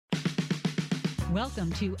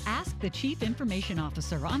Welcome to Ask the Chief Information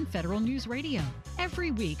Officer on Federal News Radio.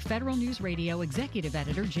 Every week, Federal News Radio Executive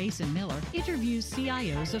Editor Jason Miller interviews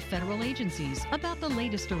CIOs of federal agencies about the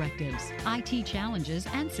latest directives, IT challenges,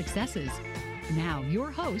 and successes. Now,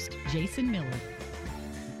 your host, Jason Miller.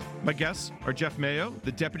 My guests are Jeff Mayo,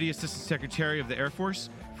 the Deputy Assistant Secretary of the Air Force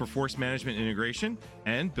for Force Management Integration,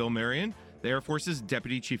 and Bill Marion, the Air Force's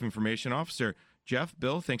Deputy Chief Information Officer. Jeff,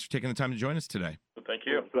 Bill, thanks for taking the time to join us today. Thank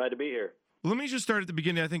you. Glad to be here. Let me just start at the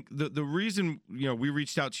beginning. I think the reason we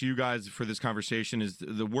reached out to you guys for this conversation is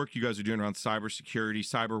the work you guys are doing around cybersecurity,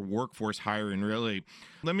 cyber workforce hiring, really.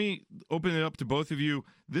 Let me open it up to both of you.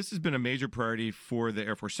 This has been a major priority for the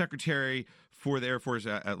Air Force Secretary, for the Air Force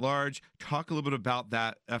at large. Talk a little bit about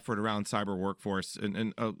that effort around cyber workforce.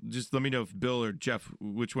 And just let me know if Bill or Jeff,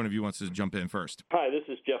 which one of you wants to jump in first. Hi,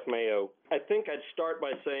 this is Jeff Mayo. I think I'd start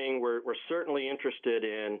by saying we're certainly interested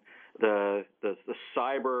in the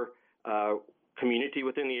cyber community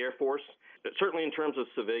within the Air Force. Certainly in terms of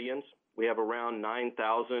civilians, we have around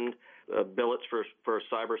 9,000 billets for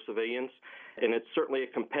cyber civilians, and it's certainly a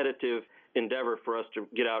competitive endeavor for us to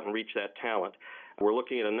get out and reach that talent. We're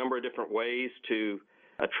looking at a number of different ways to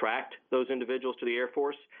attract those individuals to the Air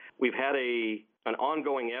Force. We've had an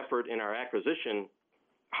ongoing effort in our acquisition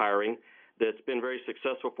hiring that's been very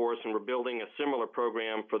successful for us, and we're building a similar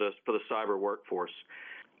program for the cyber workforce.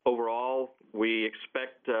 Overall, we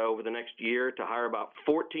expect over the next year to hire about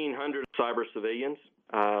 1,400 cyber civilians,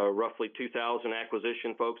 roughly 2,000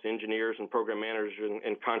 acquisition folks, engineers and program managers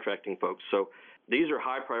and contracting folks. So these are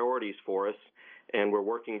high priorities for us, and we're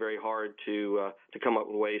working very hard to come up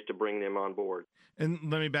with ways to bring them on board. And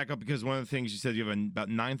let me back up, because one of the things you said, you have about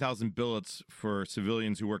 9,000 billets for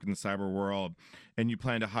civilians who work in the cyber world, and you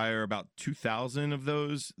plan to hire about 2,000 of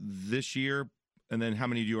those this year. And then how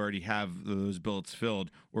many do you already have those billets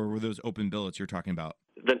filled, or were those open billets you're talking about?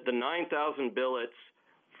 The 9,000 billets,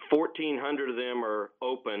 1,400 of them are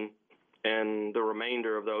open, and the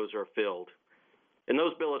remainder of those are filled. And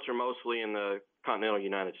those billets are mostly in the continental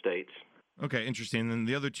United States. Okay, interesting. And then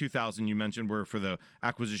the other 2,000 you mentioned were for the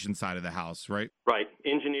acquisition side of the house, right? Right.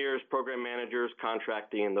 Engineers, program managers,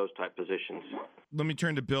 contracting, and those type positions. Let me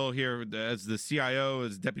turn to Bill here as the CIO,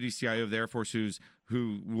 as Deputy CIO of the Air Force,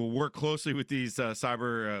 who will work closely with these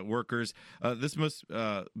cyber workers. This must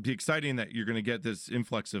be exciting that you're going to get this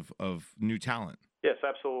influx of new talent. Yes,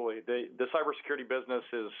 absolutely. The cybersecurity business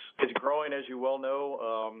is growing, as you well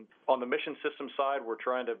know. On the mission system side, we're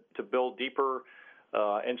trying to build deeper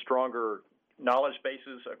and stronger knowledge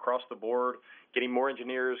bases across the board, getting more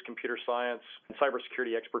engineers, computer science, and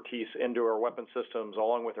cybersecurity expertise into our weapon systems,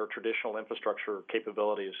 along with our traditional infrastructure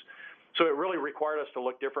capabilities. So it really required us to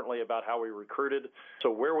look differently about how we recruited.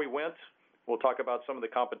 So where we went, we'll talk about some of the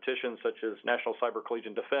competitions such as National Cyber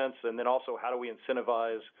Collegiate Defense, and then also how do we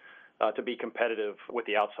incentivize to be competitive with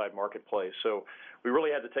the outside marketplace. So we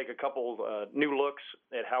really had to take a couple new looks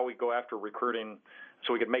at how we go after recruiting,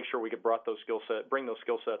 so we could make sure we could bring those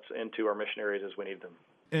skill sets into our mission areas as we need them.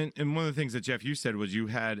 And one of the things that, Jeff, you said was you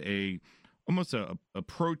had almost a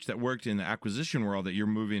approach that worked in the acquisition world that you're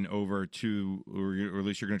moving over to, or at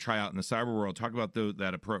least you're going to try out in the cyber world. Talk about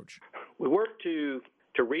that approach. We work to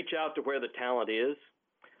reach out to where the talent is.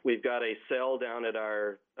 We've got a cell down at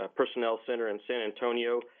our personnel center in San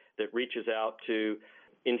Antonio that reaches out to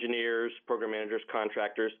engineers, program managers,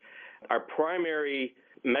 contractors. Our primary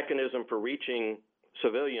mechanism for reaching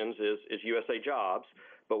civilians is USA Jobs,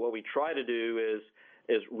 but what we try to do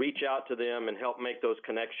is reach out to them and help make those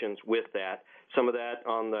connections with that. Some of that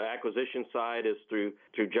on the acquisition side is through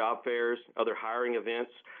job fairs, other hiring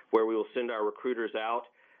events where we will send our recruiters out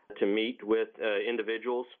to meet with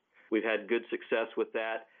individuals. We've had good success with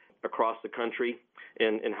that across the country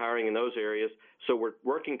in hiring in those areas. So we're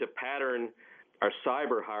working to pattern our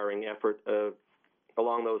cyber hiring effort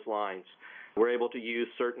along those lines. We're able to use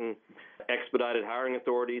certain expedited hiring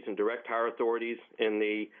authorities and direct hire authorities in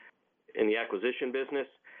the acquisition business,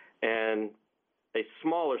 and a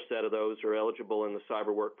smaller set of those are eligible in the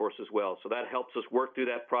cyber workforce as well. So that helps us work through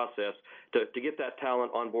that process to get that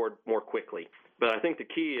talent on board more quickly. But I think the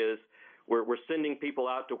key is we're sending people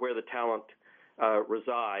out to where the talent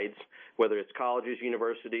resides, whether it's colleges,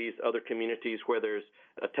 universities, other communities where there's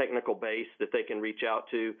a technical base that they can reach out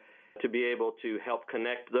to be able to help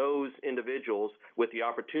connect those individuals with the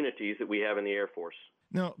opportunities that we have in the Air Force.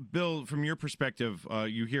 Now, Bill, from your perspective,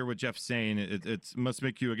 you hear what Jeff's saying. It must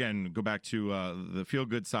make you, again, go back to the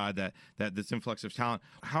feel-good side, that this influx of talent.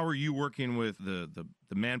 How are you working with the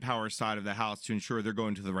manpower side of the house to ensure they're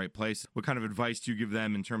going to the right place? What kind of advice do you give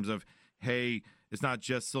them in terms of, hey, it's not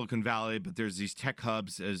just Silicon Valley, but there's these tech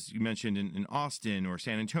hubs, as you mentioned, in Austin or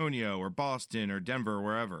San Antonio or Boston or Denver or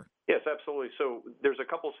wherever? Yes, absolutely. So there's a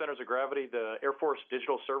couple of centers of gravity, the Air Force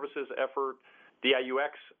Digital Services effort,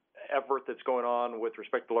 DIUX effort that's going on with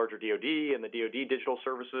respect to larger DoD and the DoD digital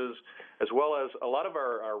services, as well as a lot of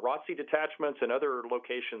our ROTC detachments and other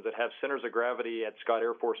locations that have centers of gravity at Scott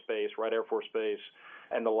Air Force Base, Wright Air Force Base,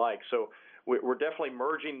 and the like. So we're definitely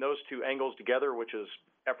merging those two angles together, which is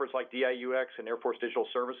efforts like DIUX and Air Force Digital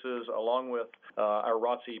Services, along with our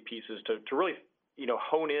ROTC pieces to really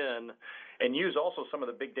hone in and use also some of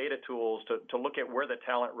the big data tools to look at where the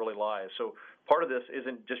talent really lies. So part of this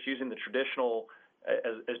isn't just using the traditional,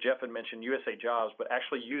 as Jeff had mentioned, USA Jobs, but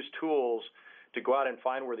actually use tools to go out and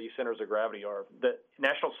find where these centers of gravity are. The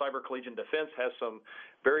National Cyber Collegiate Defense has some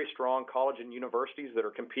very strong college and universities that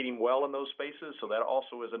are competing well in those spaces, so that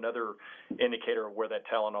also is another indicator of where that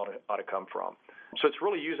talent ought to come from. So it's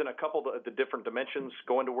really using a couple of the different dimensions,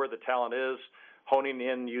 going to where the talent is, honing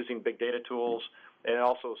in using big data tools, and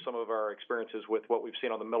also some of our experiences with what we've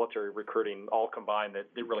seen on the military recruiting all combined that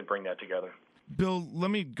really bring that together. Bill,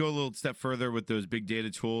 let me go a little step further with those big data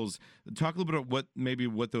tools. Talk a little bit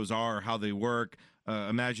about what those are, how they work.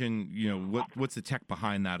 Imagine, what's the tech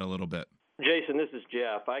behind that a little bit. Jason, this is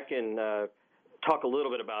Jeff. I can talk a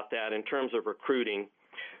little bit about that in terms of recruiting.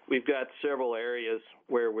 We've got several areas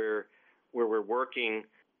where we're working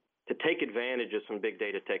to take advantage of some big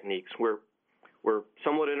data techniques. We're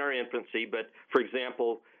somewhat in our infancy, but for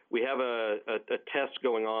example, we have a test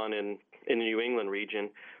going on in the New England region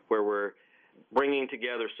where we're bringing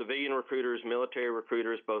together civilian recruiters, military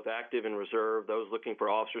recruiters, both active and reserve, those looking for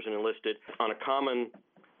officers and enlisted, on a common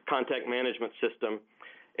contact management system,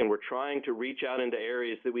 and we're trying to reach out into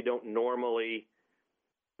areas that we don't normally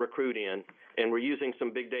recruit in, and we're using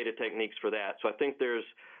some big data techniques for that. So I think there's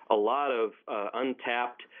a lot of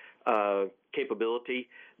untapped capability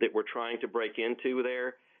that we're trying to break into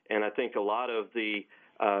there, and I think a lot of the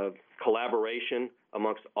collaboration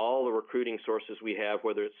amongst all the recruiting sources we have,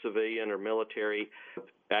 whether it's civilian or military,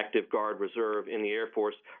 active guard, reserve in the Air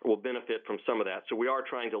Force, will benefit from some of that. So we are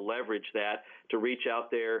trying to leverage that to reach out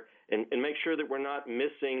there and make sure that we're not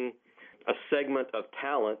missing a segment of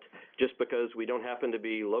talent just because we don't happen to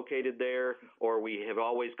be located there or we have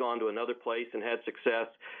always gone to another place and had success.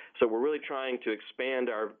 So we're really trying to expand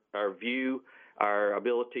our view, our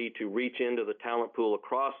ability to reach into the talent pool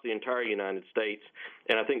across the entire United States.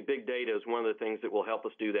 And I think big data is one of the things that will help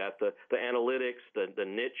us do that. The analytics, the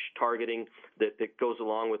niche targeting that goes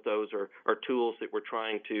along with those are tools that we're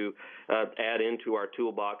trying to add into our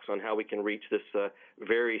toolbox on how we can reach this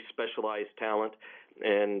very specialized talent,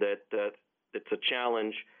 and that it's a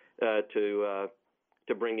challenge to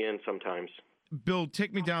bring in sometimes. Bill,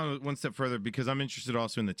 take me down one step further, because I'm interested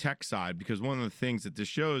also in the tech side, because one of the things that this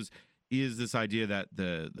shows is this idea that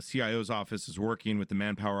the CIO's office is working with the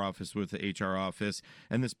manpower office, with the HR office,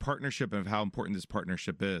 and this partnership, of how important this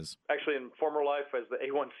partnership is. Actually, in former life as the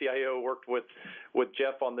A1 CIO, worked with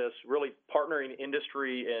Jeff on this, really partnering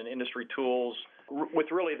industry and industry tools with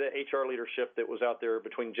really the HR leadership that was out there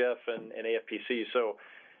between Jeff and AFPC. So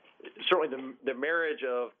certainly the marriage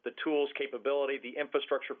of the tools capability, the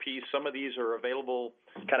infrastructure piece, some of these are available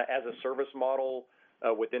kind of as a service model.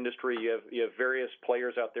 With industry, you have various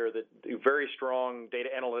players out there that do very strong data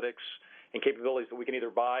analytics and capabilities that we can either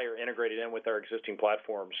buy or integrate it in with our existing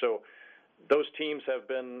platform. So those teams have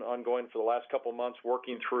been ongoing for the last couple of months,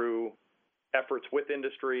 working through efforts with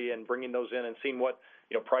industry and bringing those in and seeing what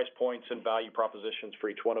price points and value propositions for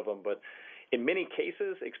each one of them. But in many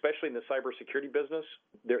cases, especially in the cybersecurity business,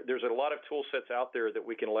 there's a lot of tool sets out there that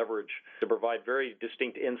we can leverage to provide very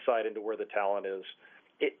distinct insight into where the talent is.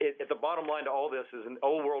 At the bottom line to all this is, in the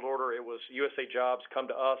old world order, it was USA Jobs, come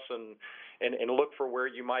to us and look for where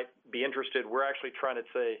you might be interested. We're actually trying to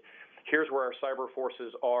say, here's where our cyber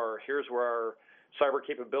forces are, here's where our cyber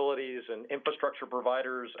capabilities and infrastructure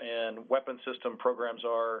providers and weapon system programs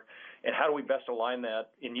are, and how do we best align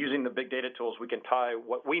that? In using the big data tools, we can tie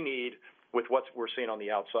what we need with what we're seeing on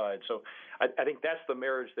the outside. So I think that's the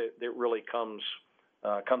marriage that really comes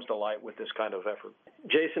to light with this kind of effort.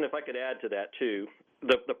 Jason, if I could add to that too,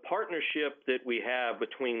 the partnership that we have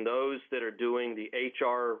between those that are doing the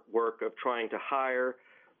HR work of trying to hire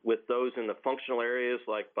with those in the functional areas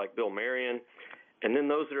like Bill Marion, and then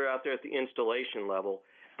those that are out there at the installation level,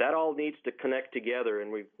 that all needs to connect together,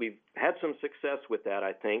 and we've had some success with that,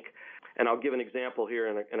 I think. And I'll give an example here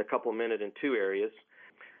in a couple of minutes in two areas.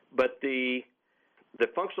 But the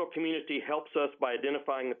functional community helps us by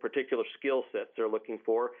identifying the particular skill sets they're looking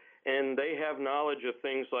for, and they have knowledge of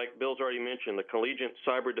things like Bill's already mentioned, the collegiate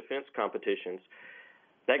cyber defense competitions.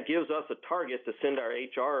 That gives us a target to send our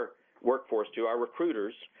HR workforce to, our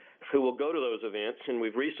recruiters, who will go to those events, and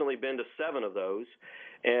we've recently been to 7 of those,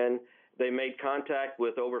 and They made contact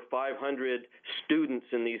with over 500 students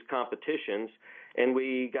in these competitions, and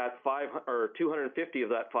we got 250 of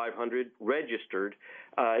that 500 registered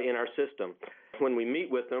in our system. When we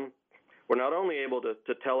meet with them, we're not only able to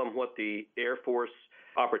tell them what the Air Force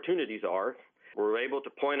opportunities are, we're able to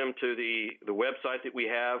point them to the website that we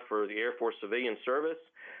have for the Air Force Civilian Service.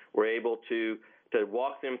 We're able to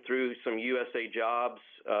walk them through some USA Jobs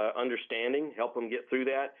understanding, help them get through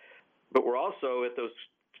that. But we're also at those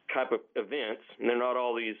type of events, and they're not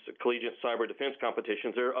all these collegiate cyber defense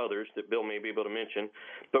competitions. There are others that Bill may be able to mention,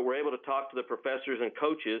 but we're able to talk to the professors and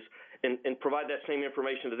coaches and provide that same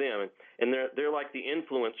information to them. And they're like the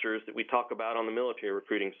influencers that we talk about on the military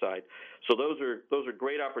recruiting side. So those are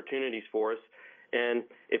great opportunities for us. And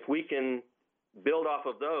if we can build off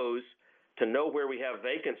of those to know where we have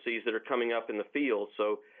vacancies that are coming up in the field.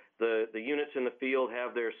 So the units in the field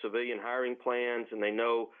have their civilian hiring plans, and they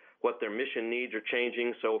know what their mission needs are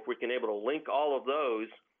changing. So if we can able to link all of those,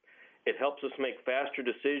 it helps us make faster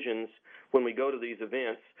decisions when we go to these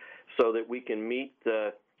events so that we can meet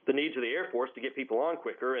the needs of the Air Force to get people on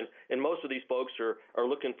quicker. And most of these folks are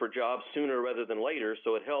looking for jobs sooner rather than later.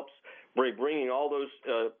 So it helps bringing all those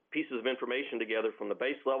pieces of information together from the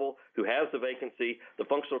base level, who has the vacancy, the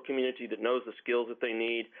functional community that knows the skills that they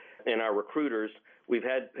need, and our recruiters. We've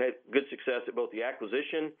had good success at both the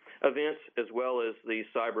acquisition events as well as the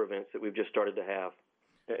cyber events that we've just started to have.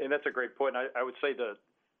 And that's a great point. I would say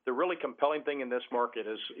the really compelling thing in this market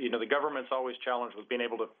is, the government's always challenged with being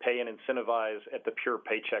able to pay and incentivize at the pure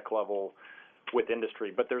paycheck level with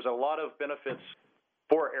industry. But there's a lot of benefits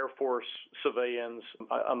for Air Force civilians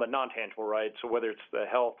on the non-tangible, right? So whether it's the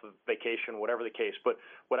health, vacation, whatever the case. But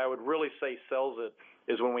what I would really say sells it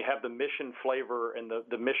is when we have the mission flavor and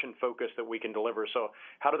the mission focus that we can deliver. So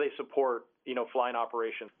how do they support, flying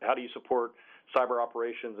operations? How do you support cyber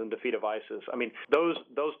operations and defeat of ISIS? I mean, those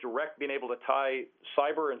direct, being able to tie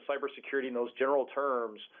cyber and cybersecurity in those general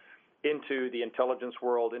terms into the intelligence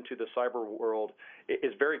world, into the cyber world,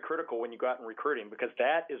 is very critical when you go out and recruiting, because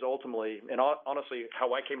that is ultimately, and honestly,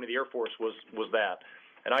 how I came to the Air Force was that.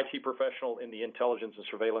 An IT professional in the intelligence and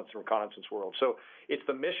surveillance and reconnaissance world. So it's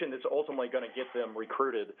the mission that's ultimately going to get them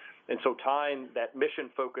recruited. And so tying that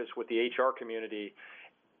mission focus with the HR community,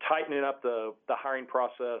 tightening up the hiring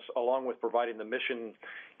process, along with providing the mission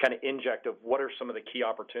kind of inject of what are some of the key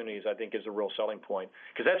opportunities, I think is a real selling point.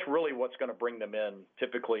 Because that's really what's going to bring them in,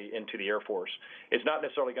 typically, into the Air Force. It's not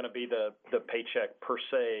necessarily going to be the paycheck per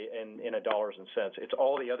se in a dollars and cents. It's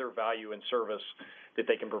all the other value and service that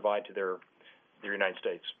they can provide to the United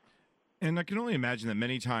States. And I can only imagine that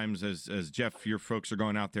many times as Jeff, your folks are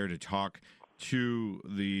going out there to talk to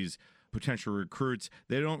these potential recruits,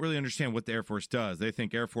 they don't really understand what the Air Force does. They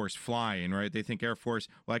think Air Force flying, right? They think Air Force,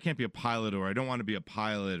 well, I can't be a pilot, or I don't want to be a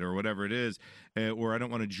pilot, or whatever it is, or I don't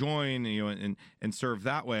want to join, and serve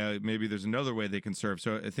that way. Maybe there's another way they can serve.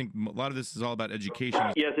 So I think a lot of this is all about education.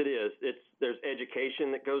 Yes, it is. There's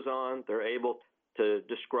education that goes on. They're able to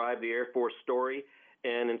describe the Air Force story.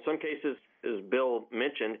 And in some cases, as Bill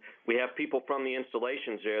mentioned, we have people from the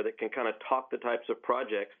installations there that can kind of talk the types of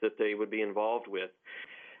projects that they would be involved with.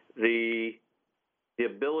 The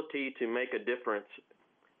ability to make a difference,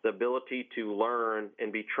 the ability to learn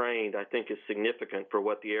and be trained, I think is significant for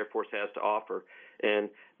what the Air Force has to offer. And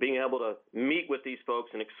being able to meet with these folks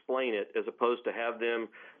and explain it, as opposed to have them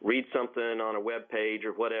read something on a web page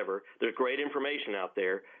or whatever. There's great information out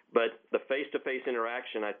there, but the face-to-face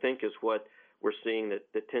interaction, I think, is what we're seeing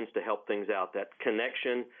that tends to help things out. That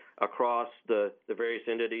connection across the various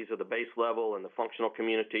entities of the base level and the functional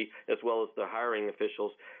community, as well as the hiring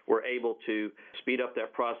officials, we're able to speed up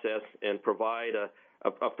that process and provide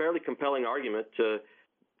a fairly compelling argument to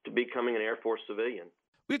becoming an Air Force civilian.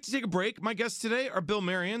 We have to take a break. My guests today are Bill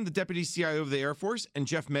Marion, the Deputy CIO of the Air Force, and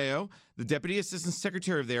Jeff Mayo, the Deputy Assistant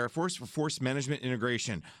Secretary of the Air Force for Force Management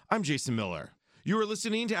Integration. I'm Jason Miller. You are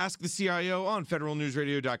listening to Ask the CIO on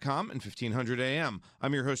federalnewsradio.com and 1500 AM.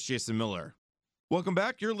 I'm your host, Jason Miller. Welcome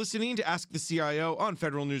back. You're listening to Ask the CIO on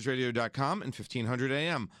federalnewsradio.com and 1500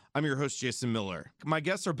 AM. I'm your host, Jason Miller. My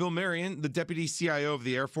guests are Bill Marion, the Deputy CIO of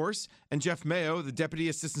the Air Force, and Jeff Mayo, the Deputy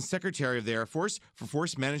Assistant Secretary of the Air Force for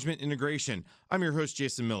Force Management Integration. I'm your host,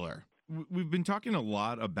 Jason Miller. We've been talking a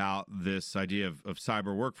lot about this idea of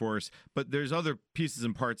cyber workforce, but there's other pieces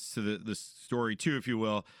and parts to the story too, if you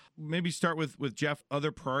will. Maybe start with Jeff,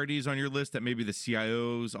 other priorities on your list that maybe the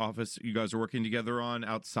CIO's office, you guys are working together on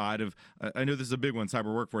outside of, I know this is a big one,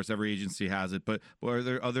 cyber workforce, every agency has it, but are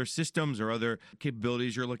there other systems or other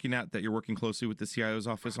capabilities you're looking at that you're working closely with the CIO's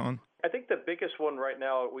office on? I think the biggest one right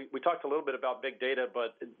now, we talked a little bit about big data,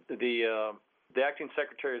 but the The acting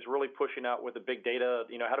secretary is really pushing out with the big data.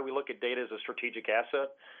 How do we look at data as a strategic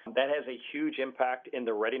asset? That has a huge impact in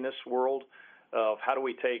the readiness world of how do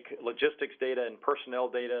we take logistics data and personnel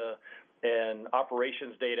data and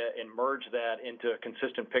operations data and merge that into a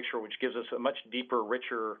consistent picture, which gives us a much deeper,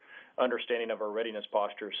 richer understanding of our readiness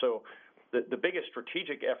posture. So the biggest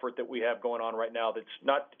strategic effort that we have going on right now that's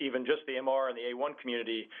not even just the MR and the A1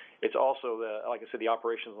 community, it's also, like I said, the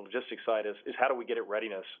operations and logistics side is how do we get at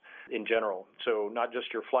readiness in general. So not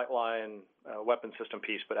just your flight line, weapon system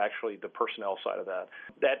piece, but actually the personnel side of that.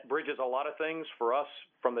 That bridges a lot of things for us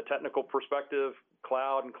from the technical perspective,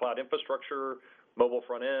 cloud and cloud infrastructure, mobile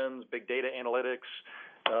front ends, big data analytics,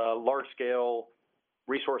 large-scale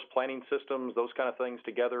resource planning systems, those kind of things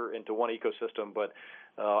together into one ecosystem. But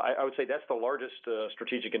I would say that's the largest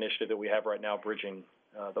strategic initiative that we have right now, bridging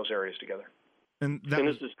those areas together. And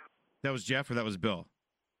that was Jeff, or that was Bill?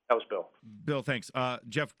 That was Bill. Bill, thanks.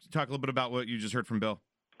 Jeff, talk a little bit about what you just heard from Bill.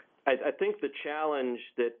 I think the challenge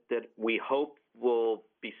that we hope will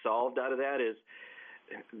be solved out of that is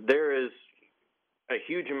there is a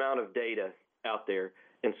huge amount of data out there,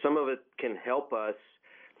 and some of it can help us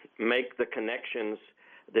make the connections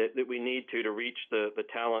that we need to reach the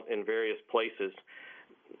talent in various places.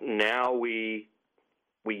 Now we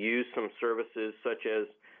use some services such as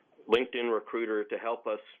LinkedIn Recruiter to help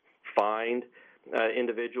us find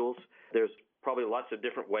individuals. There's probably lots of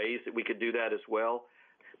different ways that we could do that as well.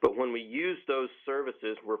 But when we use those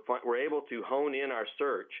services, we're able to hone in our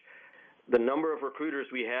search. The number of recruiters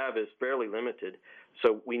we have is fairly limited,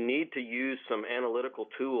 so we need to use some analytical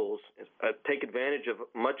tools, take advantage of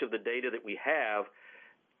much of the data that we have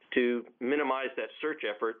to minimize that search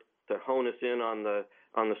effort to hone us in on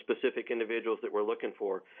the specific individuals that we're looking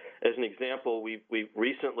for. As an example, we've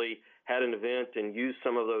recently had an event and used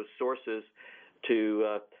some of those sources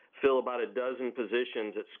to fill about a dozen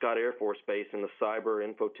positions at Scott Air Force Base in the cyber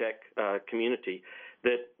infotech community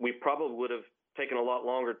that we probably would have taken a lot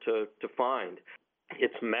longer to find.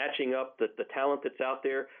 It's matching up the talent that's out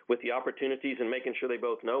there with the opportunities and making sure they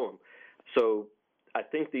both know them. So I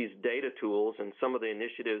think these data tools and some of the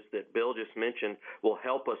initiatives that Bill just mentioned will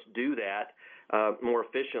help us do that more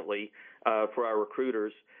efficiently for our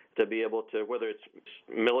recruiters to be able to, whether it's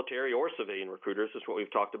military or civilian recruiters, is what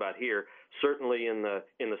we've talked about here, certainly in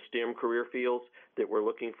the STEM career fields that we're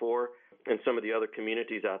looking for and some of the other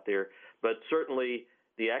communities out there. But certainly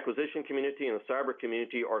the acquisition community and the cyber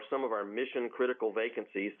community are some of our mission-critical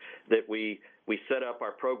vacancies that we set up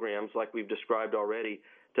our programs, like we've described already,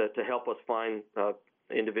 to help us find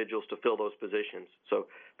individuals to fill those positions. So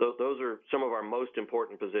those are some of our most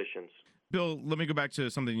important positions. Bill, let me go back to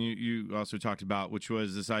something you also talked about, which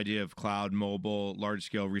was this idea of cloud, mobile,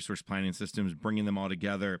 large-scale resource planning systems, bringing them all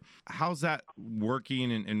together. How's that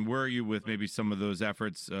working, and where are you with maybe some of those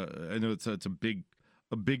efforts? I know it's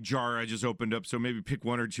a big jar I just opened up, so maybe pick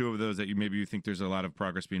one or two of those that you think there's a lot of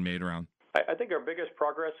progress being made around. I think our biggest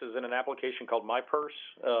progress is in an application called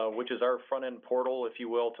MyPurse, which is our front-end portal, if you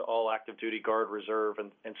will, to all active duty, Guard, Reserve,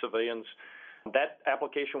 and civilians. That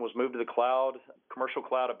application was moved to the cloud, commercial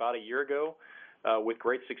cloud, about a year ago with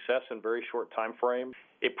great success in a very short time frame.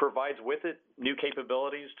 It provides with it new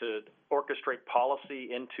capabilities to orchestrate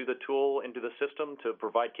policy into the tool, into the system, to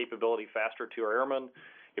provide capability faster to our airmen.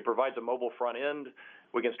 It provides a mobile front end.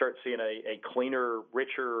 We can start seeing a cleaner,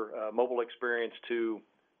 richer mobile experience to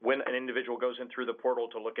when an individual goes in through the portal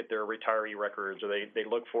to look at their retiree records, or they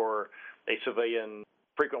look for a civilian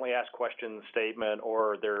frequently asked questions statement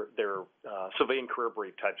or their civilian career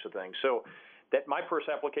brief types of things. So that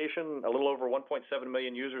MyPurse application, a little over 1.7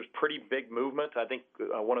 million users, pretty big movement. I think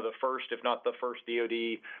one of the first, if not the first,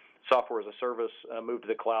 DoD software as a service moved to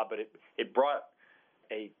the cloud, but it brought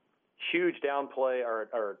a huge downplay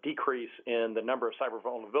or decrease in the number of cyber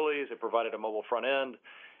vulnerabilities. It provided a mobile front end.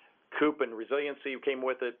 COOP and resiliency came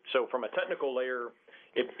with it. So from a technical layer,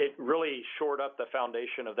 it really shored up the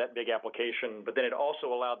foundation of that big application, but then it also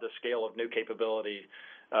allowed the scale of new capability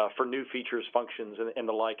for new features, functions, and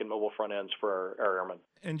the like in mobile front ends for our airmen.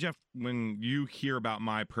 And Jeff, when you hear about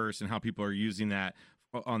MyPurse and how people are using that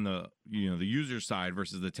on the the user side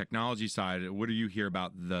versus the technology side, what do you hear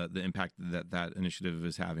about the impact that initiative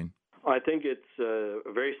is having? I think it's a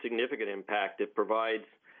very significant impact. It provides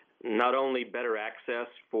not only better access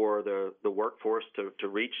for the workforce to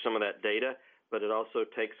reach some of that data, but it also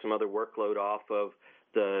takes some other workload off of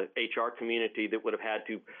the HR community that would have had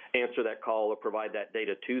to answer that call or provide that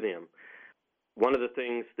data to them. One of the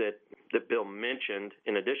things that Bill mentioned,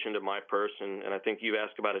 in addition to MyPurse, and I think you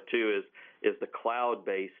asked about it too, is the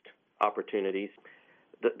cloud-based opportunities.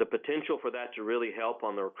 The potential for that to really help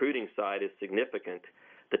on the recruiting side is significant.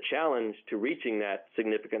 The challenge to reaching that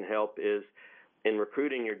significant help is in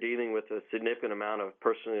recruiting, you're dealing with a significant amount of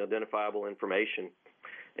personally identifiable information.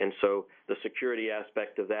 And so the security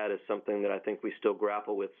aspect of that is something that I think we still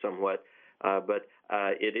grapple with somewhat. But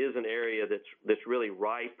it is an area that's really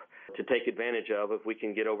ripe to take advantage of if we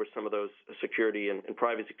can get over some of those security and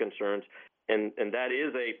privacy concerns. And that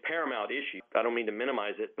is a paramount issue. I don't mean to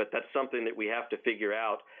minimize it, but that's something that we have to figure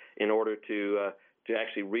out in order to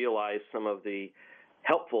actually realize some of the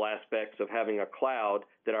helpful aspects of having a cloud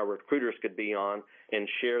that our recruiters could be on and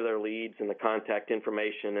share their leads and the contact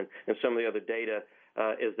information and some of the other data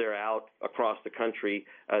as they're out across the country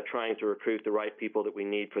trying to recruit the right people that we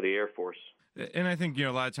need for the Air Force. And I think, a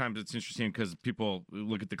lot of times it's interesting because people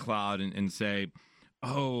look at the cloud and say,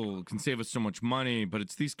 oh, it can save us so much money, but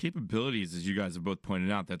it's these capabilities, as you guys have both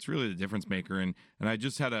pointed out, that's really the difference maker. And I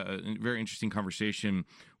just had a very interesting conversation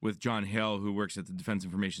with John Hale, who works at the Defense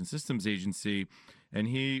Information Systems Agency, and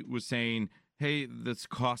he was saying, hey, this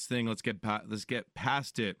cost thing, let's get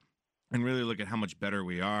past it and really look at how much better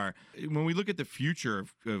we are. When we look at the future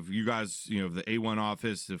of you guys, the A1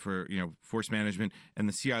 office for, force management and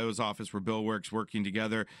the CIO's office where Bill works working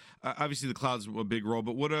together, obviously the cloud's a big role,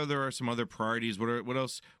 but what are some other priorities?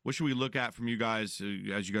 What should we look at from you guys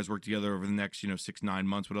as you guys work together over the next, 6-9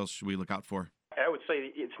 months? What else should we look out for? I would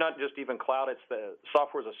say it's not just even cloud, it's the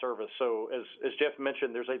software as a service. So as Jeff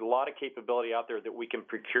mentioned, there's a lot of capability out there that we can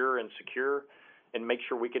procure and secure and make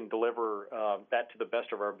sure we can deliver that to the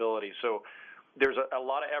best of our ability. So there's a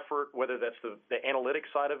lot of effort, whether that's the analytics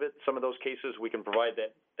side of it. Some of those cases we can provide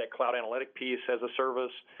that cloud analytic piece as a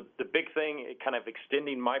service. The big thing, kind of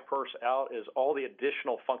extending my purse out, is all the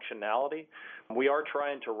additional functionality. We are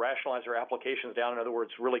trying to rationalize our applications down. In other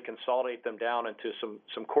words, really consolidate them down into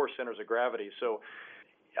some core centers of gravity. So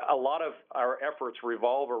a lot of our efforts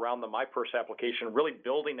revolve around the MyPurse application, really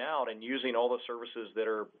building out and using all the services that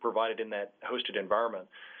are provided in that hosted environment.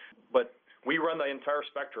 But we run the entire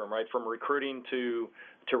spectrum, right, from recruiting to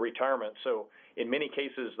retirement. So in many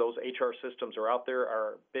cases, those HR systems are out there.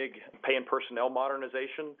 Our big pay and personnel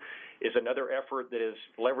modernization is another effort that is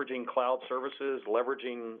leveraging cloud services,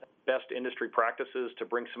 leveraging best industry practices to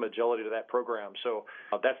bring some agility to that program. So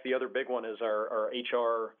that's the other big one, is our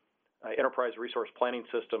HR enterprise resource planning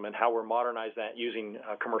system and how we're modernizing that using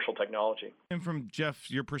commercial technology. And from Jeff,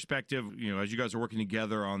 your perspective, as you guys are working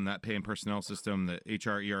together on that pay and personnel system, the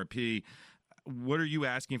HR ERP, what are you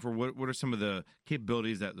asking for? What are some of the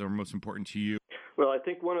capabilities that are most important to you? Well, I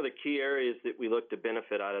think one of the key areas that we look to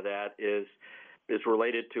benefit out of that is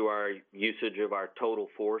related to our usage of our total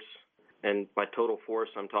force. And by total force,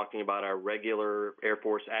 I'm talking about our regular Air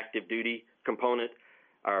Force active duty component,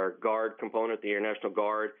 our Guard component, the Air National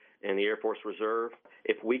Guard, and the Air Force Reserve.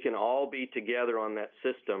 If we can all be together on that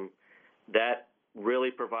system, that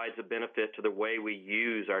really provides a benefit to the way we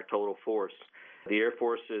use our total force. The Air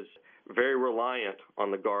Force is very reliant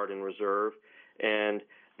on the Guard and Reserve, and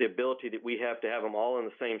the ability that we have to have them all in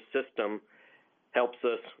the same system helps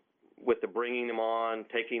us with the bringing them on,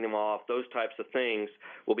 taking them off, those types of things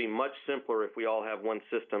will be much simpler if we all have one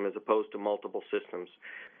system as opposed to multiple systems.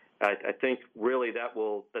 I think really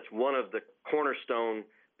that's one of the cornerstone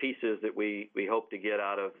pieces that we hope to get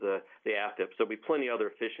out of the AFTIP. So there'll be plenty of other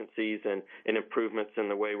efficiencies and improvements in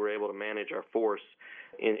the way we're able to manage our force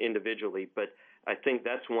individually. But I think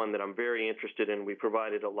that's one that I'm very interested in. We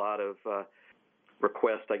provided a lot of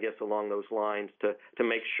requests, I guess, along those lines to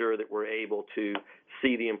make sure that we're able to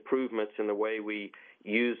see the improvements in the way we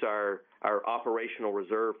use our operational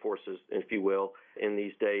reserve forces, if you will, in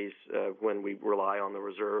these days when we rely on the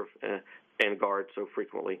reserve and Guard so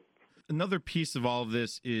frequently. Another piece of all of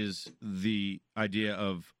this is the idea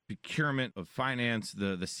of procurement, of finance,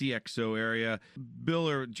 the CXO area. Bill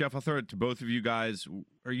or Jeff, I'll throw it to both of you guys.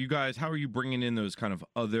 How are you bringing in those kind of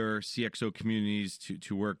other CXO communities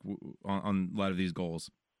to work on a lot of these goals?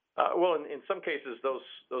 Well, in some cases,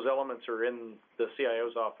 those elements are in the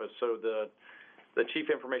CIO's office. So the Chief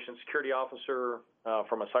Information Security Officer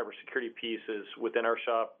from a cybersecurity piece is within our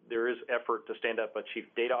shop. There is effort to stand up a Chief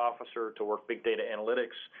Data Officer to work big data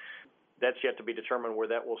analytics. That's yet to be determined where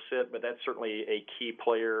that will sit, but that's certainly a key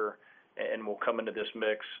player and will come into this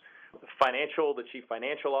mix. The Chief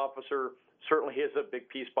Financial Officer certainly is a big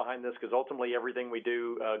piece behind this, because ultimately everything we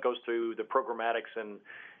do goes through the programmatics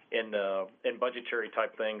and budgetary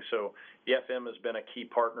type things. So the FM has been a key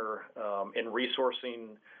partner in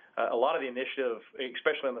resourcing a lot of the initiative,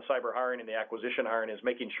 especially on the cyber hiring and the acquisition hiring, is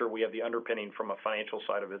making sure we have the underpinning from a financial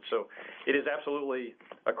side of it. So it is absolutely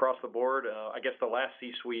across the board. I guess the last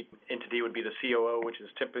C-suite entity would be the COO, which is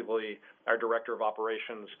typically our director of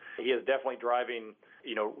operations. He is definitely driving,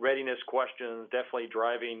 readiness questions, definitely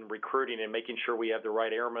driving recruiting and making sure we have the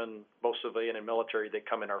right airmen, both civilian and military, that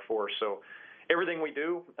come in our force. So everything we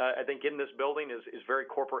do, I think in this building is very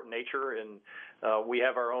corporate in nature, and we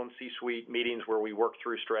have our own C-suite meetings where we work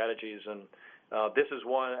through strategies. And this is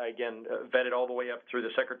one, again, vetted all the way up through the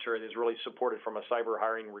secretary that is really supported from a cyber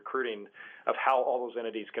hiring recruiting of how all those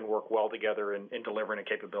entities can work well together in delivering a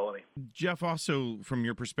capability. Jeff, also from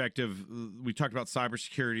your perspective, we talked about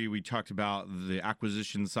cybersecurity. We talked about the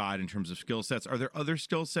acquisition side in terms of skill sets. Are there other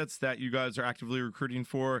skill sets that you guys are actively recruiting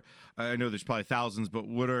for? I know there's probably thousands, but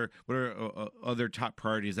what are other top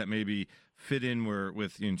priorities that maybe fit in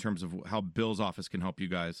in terms of how Bill's office can help you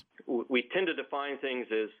guys? We tend to define things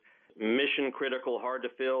as mission critical, hard to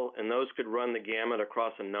fill, and those could run the gamut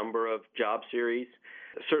across a number of job series.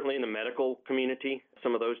 Certainly in the medical community,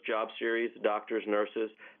 some of those job series, doctors, nurses,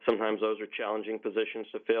 sometimes those are challenging positions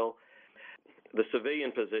to fill. The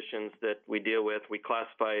civilian positions that we deal with, we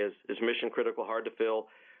classify as mission critical, hard to fill.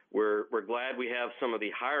 We're glad we have some of the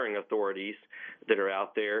hiring authorities that are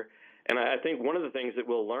out there. And I think one of the things that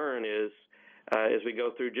we'll learn is as we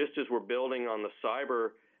go through, just as we're building on the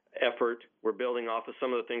cyber effort, we're building off of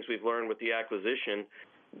some of the things we've learned with the acquisition.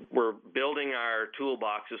 We're building our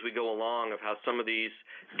toolbox as we go along of how some of these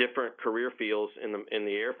different career fields in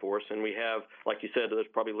the Air Force, and we have, like you said, there's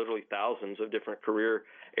probably literally thousands of different career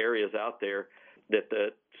areas out there that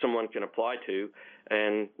someone can apply to.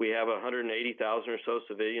 And we have 180,000 or so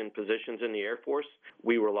civilian positions in the Air Force.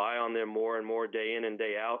 We rely on them more and more day in and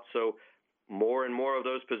day out. So more and more of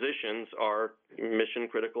those positions are mission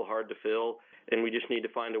critical, hard to fill, and we just need to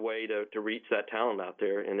find a way to reach that talent out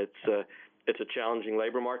there. And it's a challenging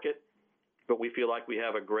labor market, but we feel like we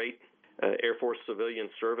have a great Air Force civilian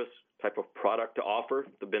service type of product to offer,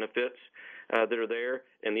 the benefits that are there,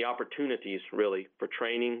 and the opportunities really for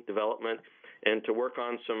training, development, and to work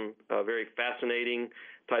on some very fascinating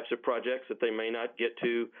types of projects that they may not get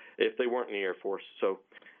to if they weren't in the Air Force. So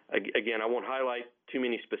again, I won't highlight too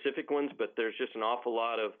many specific ones, but there's just an awful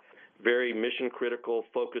lot of very mission-critical,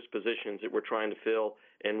 focused positions that we're trying to fill,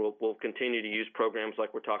 and we'll continue to use programs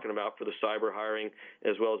like we're talking about for the cyber hiring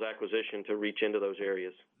as well as acquisition to reach into those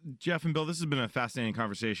areas. Jeff and Bill, this has been a fascinating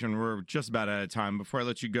conversation. We're just about out of time. Before I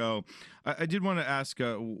let you go, I did want to ask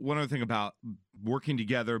one other thing about working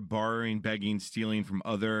together, borrowing, begging, stealing from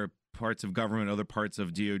other parts of government, other parts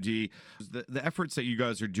of DoD. The efforts that you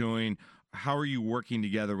guys are doing, how are you working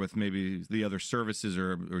together with maybe the other services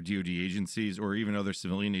or DoD agencies or even other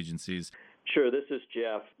civilian agencies? Sure, this is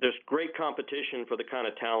Jeff. There's great competition for the kind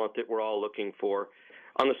of talent that we're all looking for.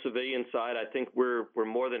 On the civilian side, I think we're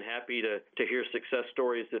more than happy to hear success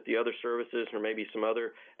stories that the other services or maybe some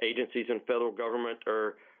other agencies in federal government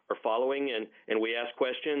are following, and we ask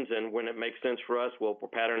questions, and when it makes sense for us, we'll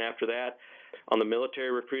pattern after that. On the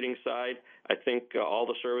military recruiting side, I think all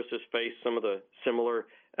the services face some of the similar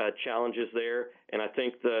challenges there, and I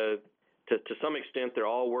think to some extent they're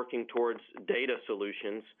all working towards data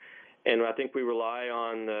solutions, and I think we rely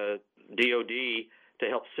on the DoD to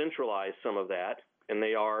help centralize some of that, and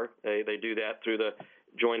they do that through the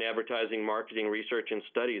Joint Advertising, Marketing, Research, and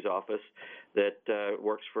Studies Office that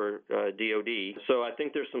works for DoD. So I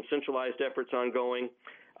think there's some centralized efforts ongoing.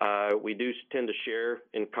 We do tend to share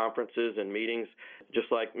in conferences and meetings, just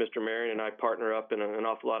like Mr. Marion and I partner up in an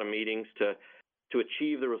awful lot of meetings to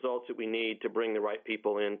achieve the results that we need to bring the right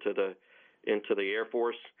people into the Air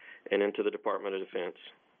Force and into the Department of Defense.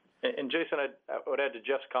 And Jason, I would add to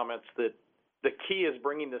Jeff's comments that the key is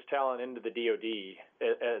bringing this talent into the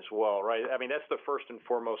DoD as well, right? I mean, that's the first and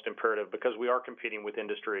foremost imperative because we are competing with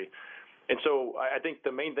industry. And so I think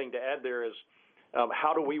the main thing to add there is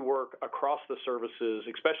how do we work across the services,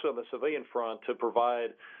 especially on the civilian front, to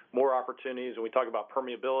provide more opportunities? And we talk about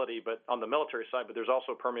permeability, but on the military side, but there's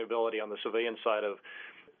also permeability on the civilian side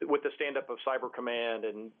with the stand-up of Cyber Command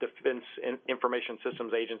and Defense Information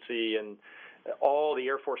Systems Agency and all the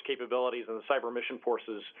Air Force capabilities and the cyber mission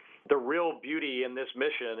forces. The real beauty in this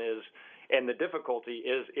mission and the difficulty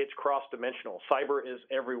is it's cross-dimensional. Cyber is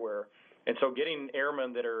everywhere. And so getting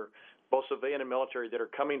airmen that are both civilian and military that are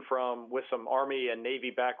coming from with some Army and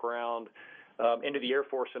Navy background into the Air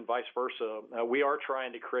Force and vice versa, we are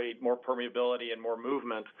trying to create more permeability and more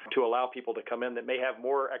movement to allow people to come in that may have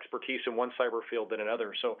more expertise in one cyber field than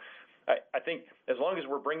another. So I think as long as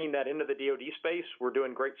we're bringing that into the DoD space, we're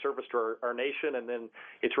doing great service to our nation, and then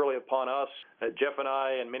it's really upon us, Jeff and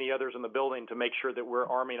I and many others in the building, to make sure that we're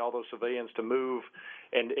arming all those civilians to move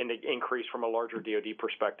and increase from a larger DoD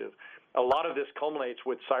perspective. A lot of this culminates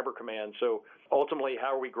with Cyber Command. So ultimately,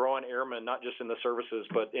 how are we growing airmen, not just in the services,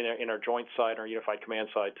 but in our joint side, our unified command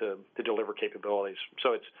side to deliver capabilities?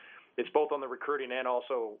 So it's both on the recruiting and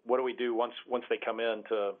also what do we do once they come in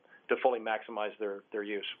to fully maximize their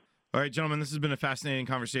use. All right, gentlemen, this has been a fascinating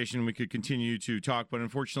conversation. We could continue to talk, but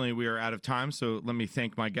unfortunately we are out of time, so let me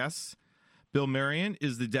thank my guests. Bill Marion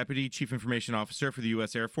is the Deputy Chief Information Officer for the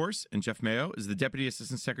U.S. Air Force, and Jeff Mayo is the Deputy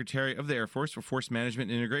Assistant Secretary of the Air Force for Force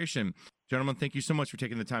Management and Integration. Gentlemen, thank you so much for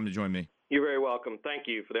taking the time to join me. You're very welcome. Thank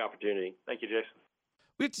you for the opportunity. Thank you, Jason.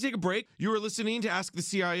 We have to take a break. You are listening to Ask the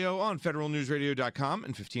CIO on federalnewsradio.com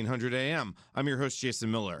and 1500 AM. I'm your host,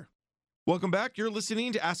 Jason Miller. Welcome back. You're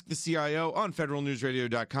listening to Ask the CIO on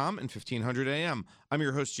federalnewsradio.com and 1500 AM. I'm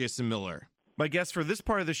your host, Jason Miller. My guest for this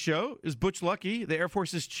part of the show is Butch Luckie, the Air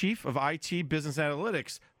Force's Chief of IT Business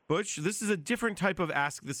Analytics. Butch, this is a different type of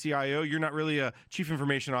Ask the CIO. You're not really a Chief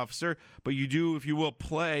Information Officer, but you do, if you will,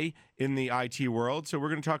 play in the IT world. So we're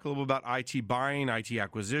going to talk a little bit about IT buying, IT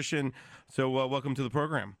acquisition. So welcome to the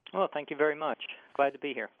program. Well, thank you very much. Glad to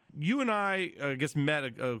be here. You and I guess, met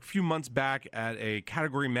a few months back at a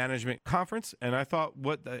category management conference, and I thought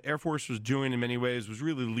what the Air Force was doing in many ways was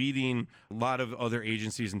really leading a lot of other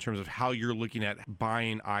agencies in terms of how you're looking at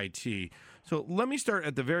buying IT. So let me start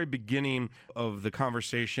at the very beginning of the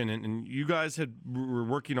conversation, and you guys were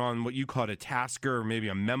working on what you called a tasker or maybe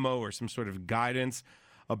a memo or some sort of guidance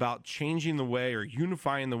about changing the way or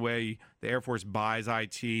unifying the way the Air Force buys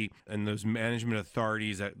IT and those management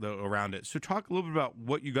authorities around it. So talk a little bit about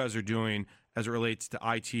what you guys are doing as it relates to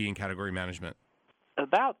IT and category management.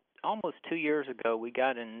 About almost 2 years ago, we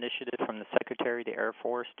got an initiative from the Secretary of the Air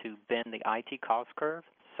Force to bend the IT cost curve.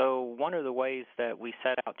 So one of the ways that we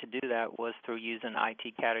set out to do that was through using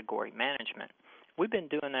IT category management. We've been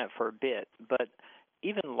doing that for a bit, but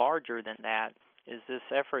even larger than that is this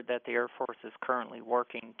effort that the Air Force is currently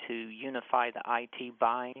working to unify the IT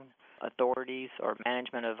buying authorities or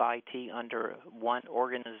management of IT under one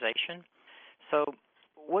organization. So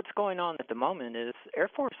what's going on at the moment is Air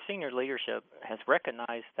Force senior leadership has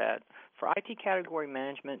recognized that for IT category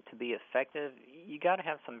management to be effective, you got to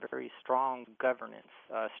have some very strong governance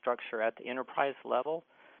structure at the enterprise level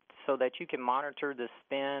so that you can monitor the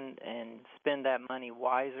spend and spend that money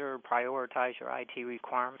wiser, prioritize your IT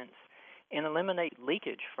requirements, and eliminate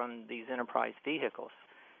leakage from these enterprise vehicles.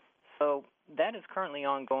 So that is currently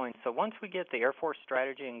ongoing. So once we get the Air Force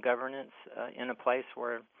strategy and governance in a place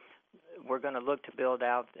where we're going to look to build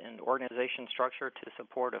out an organization structure to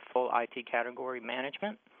support a full IT category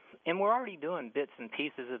management, and we're already doing bits and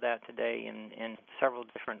pieces of that today in several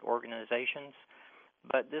different organizations.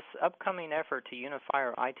 But this upcoming effort to unify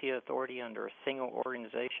our IT authority under a single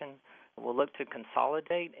organization will look to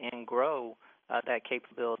consolidate and grow that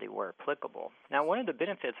capability where applicable. Now, one of the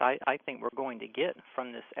benefits I think we're going to get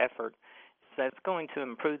from this effort is that it's going to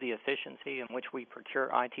improve the efficiency in which we procure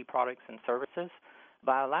IT products and services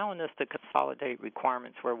by allowing us to consolidate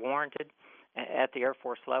requirements where warranted at the Air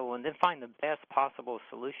Force level and then find the best possible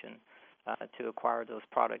solution to acquire those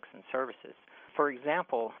products and services. For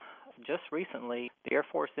example, just recently, the Air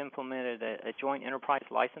Force implemented a joint enterprise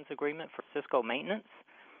license agreement for Cisco maintenance.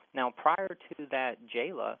 Now, prior to that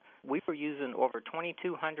JLA, we were using over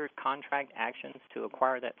 2,200 contract actions to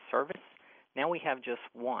acquire that service. Now we have just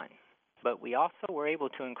one. But we also were able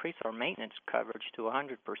to increase our maintenance coverage to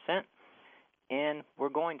 100%, and we're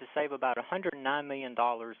going to save about $109 million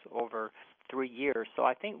over 3 years. So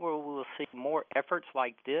I think we'll see more efforts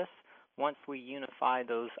like this once we unify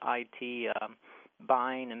those IT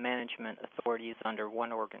buying and management authorities under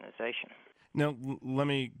one organization. Now, let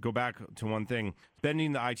me go back to one thing.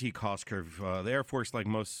 Bending the IT cost curve. The Air Force, like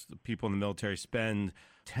most people in the military, spend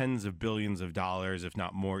tens of billions of dollars, if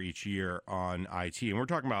not more, each year on IT. And we're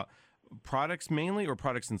talking about products mainly or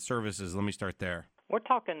products and services? Let me start there. We're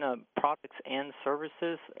talking products and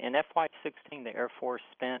services. In FY16, the Air Force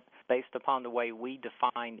spent, based upon the way we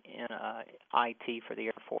define in IT for the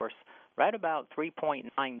Air Force, right about $3.9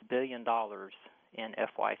 billion in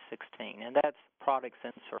FY16, and that's products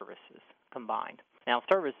and services combined. Now,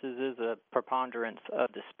 services is a preponderance of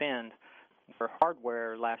the spend. For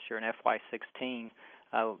hardware last year in FY16,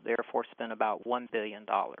 the Air Force spent about $1 billion.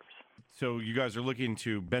 So you guys are looking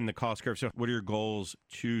to bend the cost curve. So what are your goals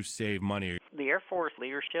to save money? The Air Force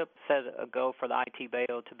leadership set a goal for the IT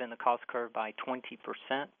BAO to bend the cost curve by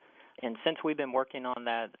 20%. And since we've been working on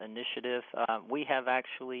that initiative, we have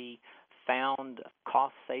actually found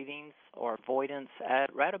cost savings or avoidance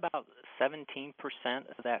at right about 17%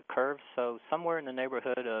 of that curve. So somewhere in the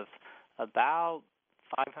neighborhood of about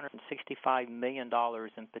 $565 million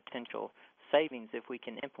in potential savings if we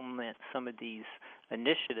can implement some of these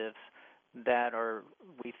initiatives that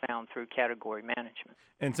we found through category management.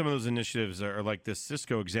 And some of those initiatives are like this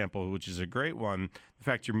Cisco example, which is a great one. The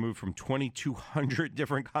fact you moved from 2,200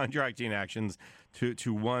 different contracting actions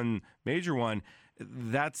to one major one.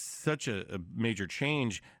 That's such a major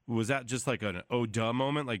change. Was that just like an oh duh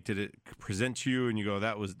moment? Like, did it present to you and you go,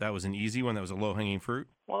 that was an easy one, that was a low-hanging fruit?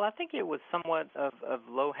 Well, I think it was somewhat of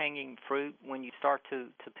low-hanging fruit when you start to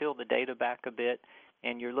peel the data back a bit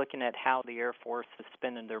and you're looking at how the Air Force is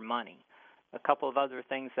spending their money. A couple of other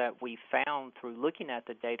things that we found through looking at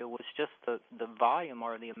the data was just the volume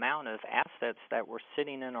or the amount of assets that were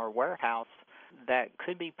sitting in our warehouse that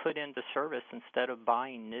could be put into service instead of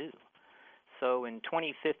buying new. So in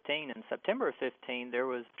 2015, in September of 15, there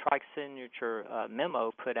was a tri-signature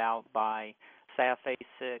memo put out by SAF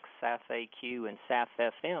A6, SAF AQ, and SAF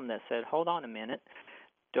FM that said, hold on a minute,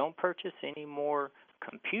 don't purchase any more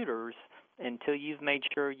computers until you've made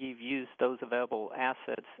sure you've used those available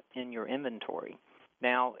assets in your inventory.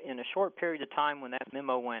 Now, in a short period of time when that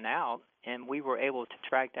memo went out, and we were able to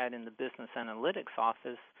track that in the business analytics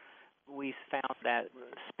office, we found that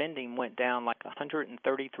spending went down like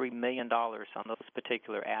 $133 million on those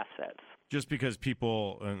particular assets. Just because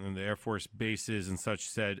people in the Air Force bases and such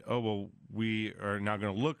said, oh, well, we are now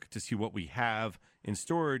going to look to see what we have in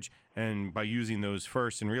storage, and by using those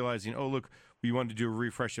first and realizing, oh, look, we want to do a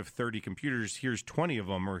refresh of 30 computers, here's 20 of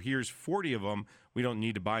them, or here's 40 of them, we don't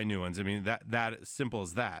need to buy new ones. I mean, that simple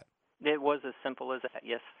as that. It was as simple as that,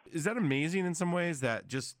 yes. Is that amazing in some ways, that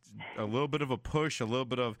just a little bit of a push, a little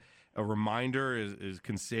bit of a reminder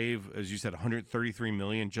can save, as you said, $133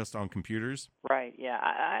 million just on computers? Right, yeah,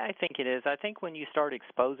 I think it is. I think when you start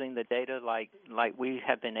exposing the data like we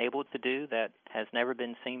have been able to do that has never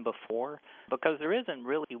been seen before, because there isn't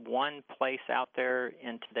really one place out there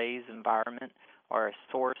in today's environment or a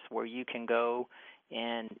source where you can go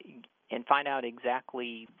and find out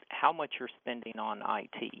exactly how much you're spending on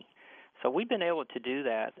IT. So we've been able to do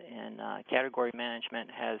that, and category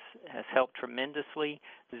management has helped tremendously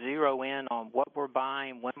zero in on what we're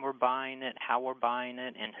buying, when we're buying it, how we're buying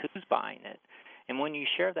it, and who's buying it. And when you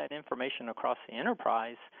share that information across the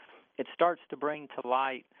enterprise, it starts to bring to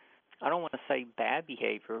light, I don't want to say bad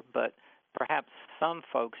behavior, but perhaps some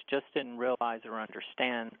folks just didn't realize or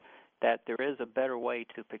understand that there is a better way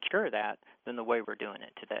to procure that than the way we're doing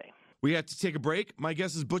it today. We have to take a break. My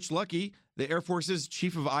guest is Butch Luckie, the Air Force's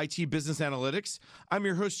Chief of IT Business Analytics. I'm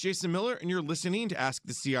your host, Jason Miller, and you're listening to Ask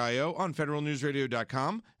the CIO on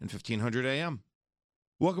federalnewsradio.com and 1500 AM.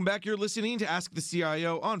 Welcome back. You're listening to Ask the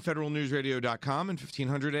CIO on federalnewsradio.com and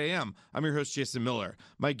 1500 AM. I'm your host, Jason Miller.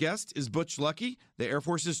 My guest is Butch Luckie, the Air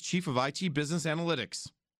Force's Chief of IT Business Analytics.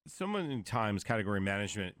 So many times category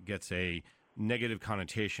management gets a negative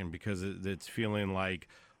connotation because it's feeling like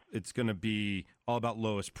it's going to be all about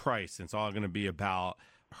lowest price. It's all going to be about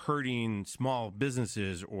hurting small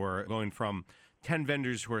businesses or going from 10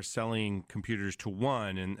 vendors who are selling computers to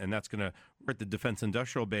one, and that's going to hurt the defense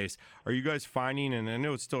industrial base. Are you guys finding, and I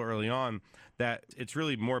know it's still early on, that it's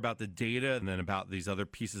really more about the data than about these other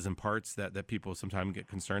pieces and parts that people sometimes get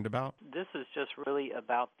concerned about? This is just really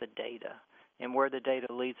about the data and where the data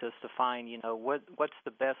leads us to find, what's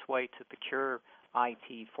the best way to procure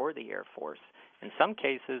IT for the Air Force. In some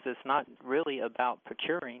cases, it's not really about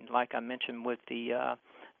procuring, like I mentioned with the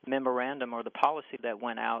memorandum or the policy that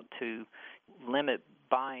went out to limit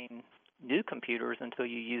buying new computers until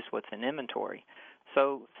you use what's in inventory.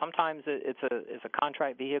 So sometimes it's a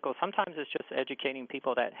contract vehicle. Sometimes it's just educating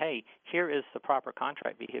people that, hey, here is the proper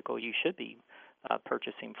contract vehicle you should be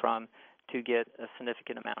purchasing from to get a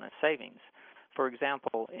significant amount of savings. For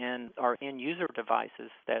example, in our end-user devices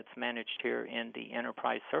that's managed here in the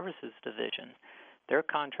Enterprise Services Division, their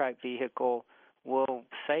contract vehicle will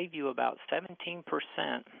save you about 17%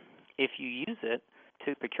 if you use it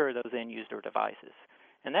to procure those end-user devices.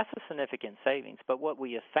 And that's a significant savings. But what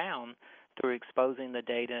we have found through exposing the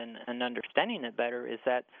data and understanding it better is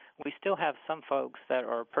that we still have some folks that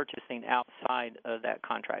are purchasing outside of that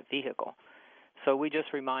contract vehicle. So we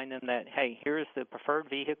just remind them that, hey, here's the preferred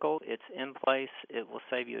vehicle. It's in place. It will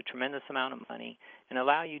save you a tremendous amount of money and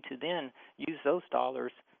allow you to then use those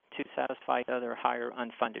dollars to satisfy other higher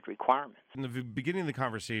unfunded requirements. In the beginning of the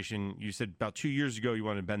conversation, you said about 2 years ago you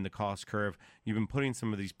wanted to bend the cost curve. You've been putting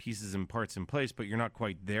some of these pieces and parts in place, but you're not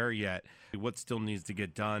quite there yet. What still needs to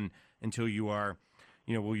get done until you are,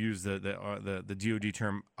 we'll use the DoD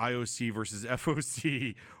term IOC versus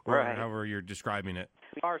FOC, or right, however you're describing it?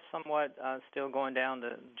 We are somewhat still going down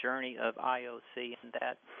the journey of IOC in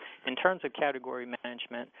that. In terms of category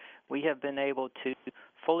management, we have been able to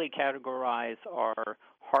fully categorize our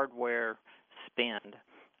hardware spend.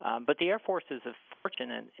 But the Air Force is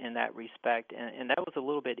fortunate in that respect, and that was a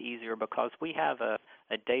little bit easier because we have a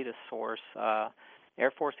data source,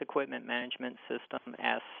 Air Force Equipment Management System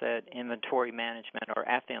Asset Inventory Management, or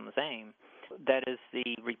AFIMS AIM, that is the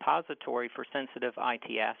repository for sensitive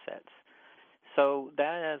IT assets. So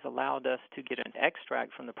that has allowed us to get an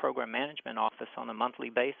extract from the Program Management Office on a monthly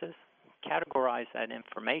basis, categorize that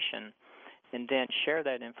information, and then share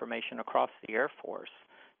that information across the Air Force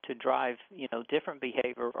to drive, different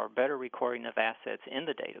behavior or better recording of assets in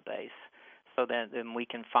the database so that then we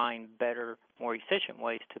can find better, more efficient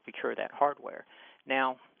ways to procure that hardware.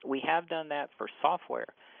 Now, we have done that for software,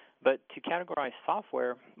 but to categorize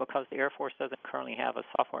software, because the Air Force doesn't currently have a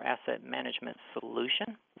software asset management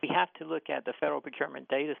solution, we have to look at the Federal Procurement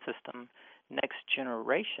Data System Next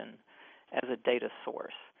Generation as a data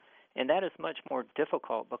source. And that is much more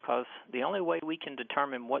difficult because the only way we can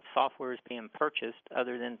determine what software is being purchased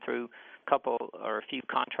other than through a couple or a few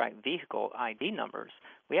contract vehicle ID numbers,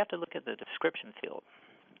 we have to look at the description field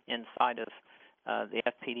inside of the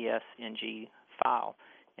FPDS NG file,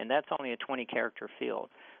 and that's only a 20-character field.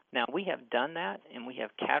 Now, we have done that, and we have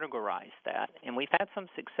categorized that, and we've had some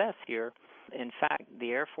success here. In fact,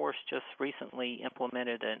 the Air Force just recently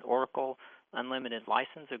implemented an Oracle Unlimited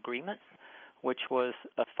License Agreement, which was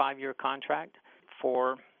a 5-year contract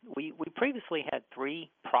for, we previously had 3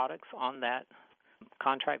 products on that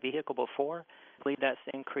contract vehicle before. I believe that's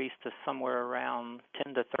increased to somewhere around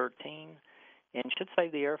 10 to 13, and should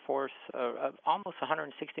save the Air Force almost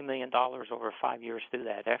 $160 million over 5 years through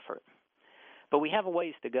that effort. But we have a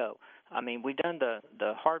ways to go. I mean, we've done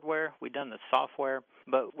the hardware, we've done the software,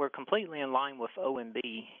 but we're completely in line with OMB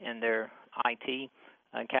and their IT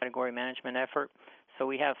category management effort. So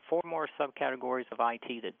we have 4 more subcategories of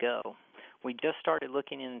IT to go. We just started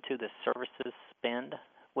looking into the services spend,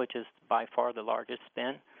 which is by far the largest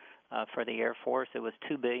spend for the Air Force. It was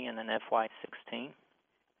 $2 billion in FY16.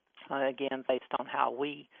 Again, based on how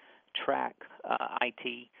we track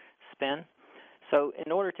IT spend. So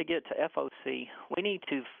in order to get to FOC, we need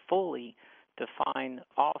to fully define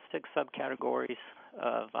all 6 subcategories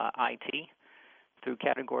of IT through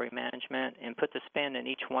category management and put the spend in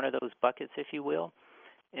each one of those buckets, if you will,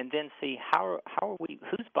 and then see how are we,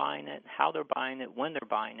 who's buying it, how they're buying it, when they're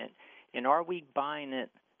buying it, and are we buying it,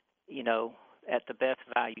 at the best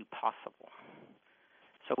value possible.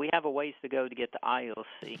 So we have a ways to go to get to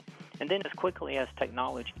IOC. And then as quickly as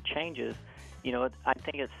technology changes, I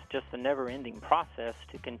think it's just a never-ending process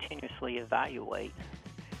to continuously evaluate,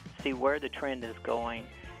 see where the trend is going,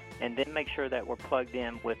 and then make sure that we're plugged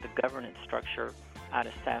in with the governance structure out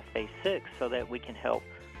of Staff Base 6 so that we can help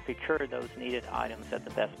procure those needed items at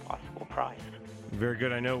the best possible price. Very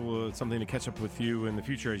good. I know it's something to catch up with you in the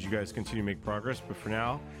future as you guys continue to make progress. But for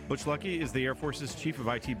now, Butch Luckie is the Air Force's Chief of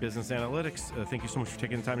IT Business Analytics. Thank you so much for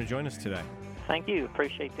taking the time to join us today. Thank you.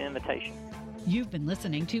 Appreciate the invitation. You've been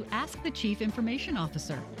listening to Ask the Chief Information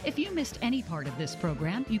Officer. If you missed any part of this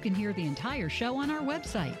program, you can hear the entire show on our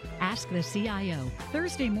website, Ask the CIO,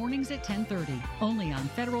 Thursday mornings at 10:30, only on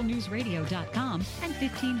federalnewsradio.com and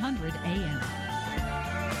 1500 AM.